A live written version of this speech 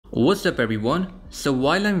What's up everyone? So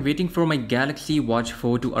while I'm waiting for my Galaxy Watch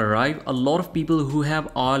 4 to arrive, a lot of people who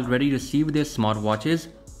have already received their smartwatches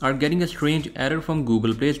are getting a strange error from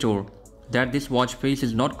Google Play Store that this watch face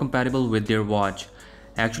is not compatible with their watch.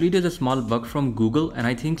 Actually, there's a small bug from Google and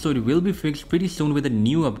I think so it will be fixed pretty soon with a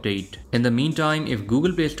new update. In the meantime, if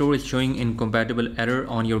Google Play Store is showing incompatible error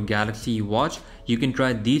on your Galaxy Watch, you can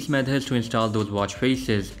try these methods to install those watch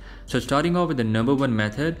faces. So starting off with the number one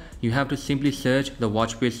method, you have to simply search the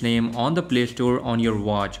watch face name on the Play Store on your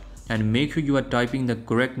watch and make sure you are typing the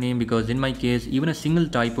correct name, because in my case even a single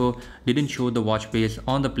typo didn't show the watch face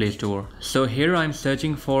on the Play Store. So here I'm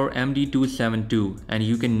searching for MD272 and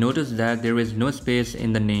you can notice that there is no space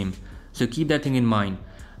in the name. So keep that thing in mind.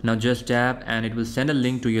 Now just tap and it will send a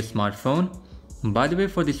link to your smartphone. By the way,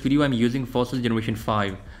 for this video I'm using Fossil Generation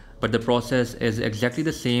 5, but the process is exactly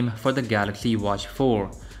the same for the Galaxy Watch 4.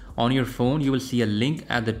 On your phone you will see a link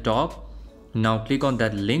at the top. Now click on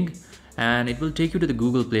that link and it will take you to the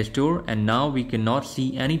Google Play Store, and now we cannot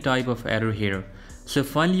see any type of error here. So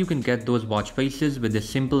finally you can get those watch faces with this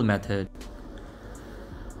simple method.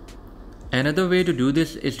 Another way to do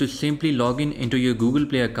this is to simply log in into your Google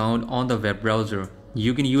Play account on the web browser.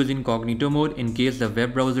 You can use incognito mode in case the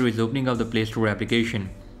web browser is opening up the Play Store application.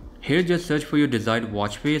 Here just search for your desired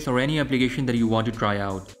watch face or any application that you want to try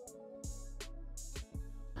out,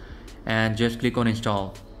 and just click on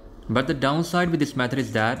install. But the downside with this method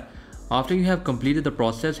is that after you have completed the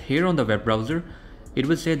process here on the web browser, it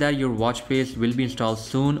will say that your watch face will be installed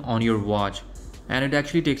soon on your watch, and it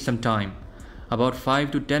actually takes some time. About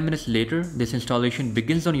 5 to 10 minutes later, this installation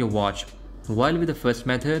begins on your watch, while with the first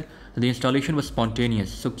method, the installation was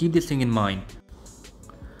spontaneous, so keep this thing in mind.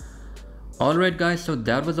 Alright guys, so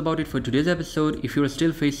that was about it for today's episode. If you are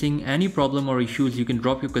still facing any problem or issues, you can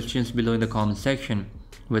drop your questions below in the comment section.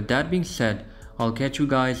 With that being said, I'll catch you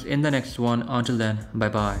guys in the next one. Until then, bye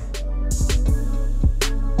bye.